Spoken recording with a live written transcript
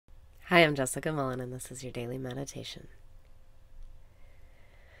Hi, I'm Jessica Mullen, and this is your daily meditation.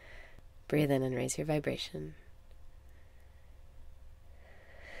 Breathe in and raise your vibration.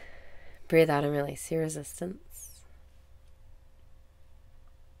 Breathe out and release your resistance.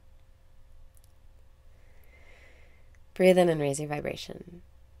 Breathe in and raise your vibration.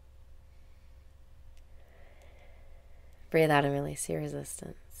 Breathe out and release your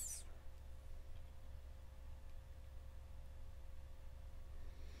resistance.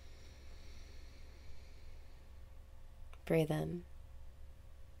 Breathe in.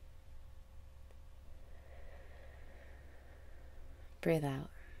 Breathe out.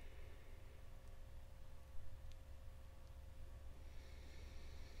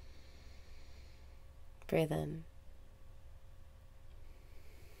 Breathe in.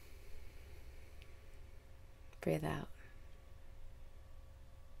 Breathe out.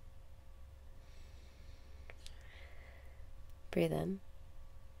 Breathe in.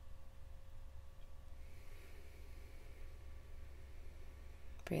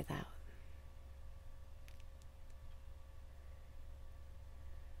 Breathe out.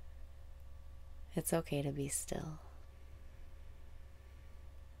 It's okay to be still.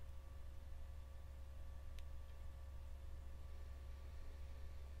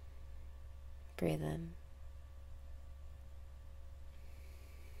 Breathe in.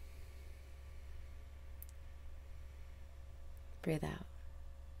 Breathe out.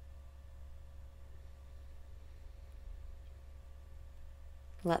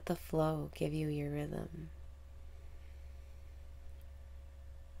 Let the flow give you your rhythm.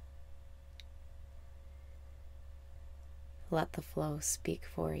 Let the flow speak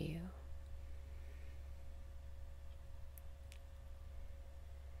for you.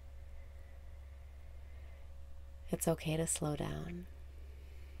 It's okay to slow down.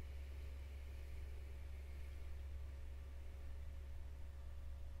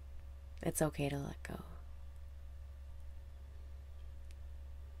 It's okay to let go.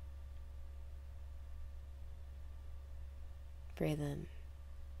 Breathe in.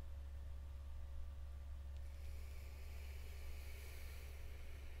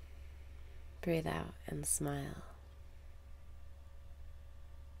 Breathe out and smile.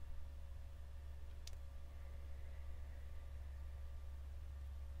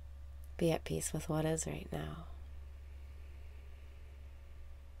 Be at peace with what is right now.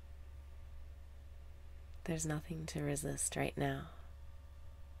 There's nothing to resist right now.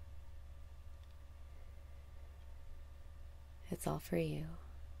 It's all for you.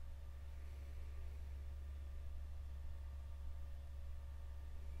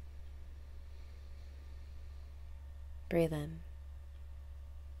 Breathe in.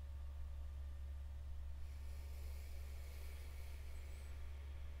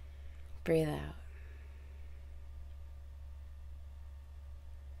 Breathe out.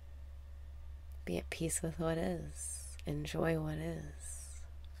 Be at peace with what is. Enjoy what is.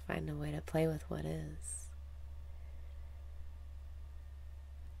 Find a way to play with what is.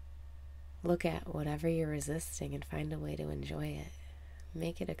 Look at whatever you're resisting and find a way to enjoy it.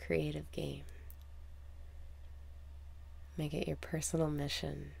 Make it a creative game. Make it your personal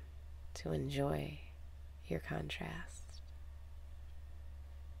mission to enjoy your contrast.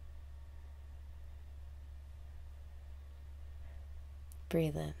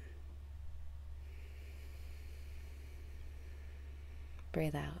 Breathe in.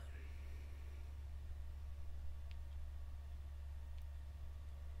 Breathe out.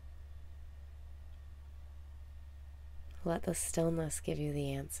 Let the stillness give you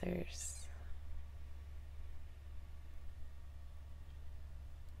the answers.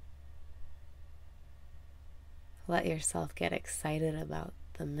 Let yourself get excited about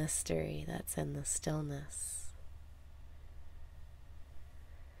the mystery that's in the stillness.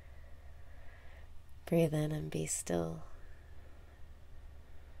 Breathe in and be still.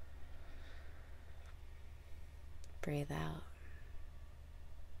 Breathe out.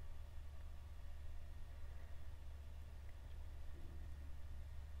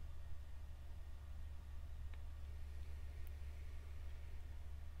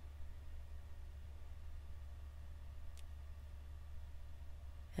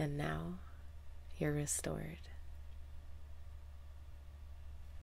 And now you're restored.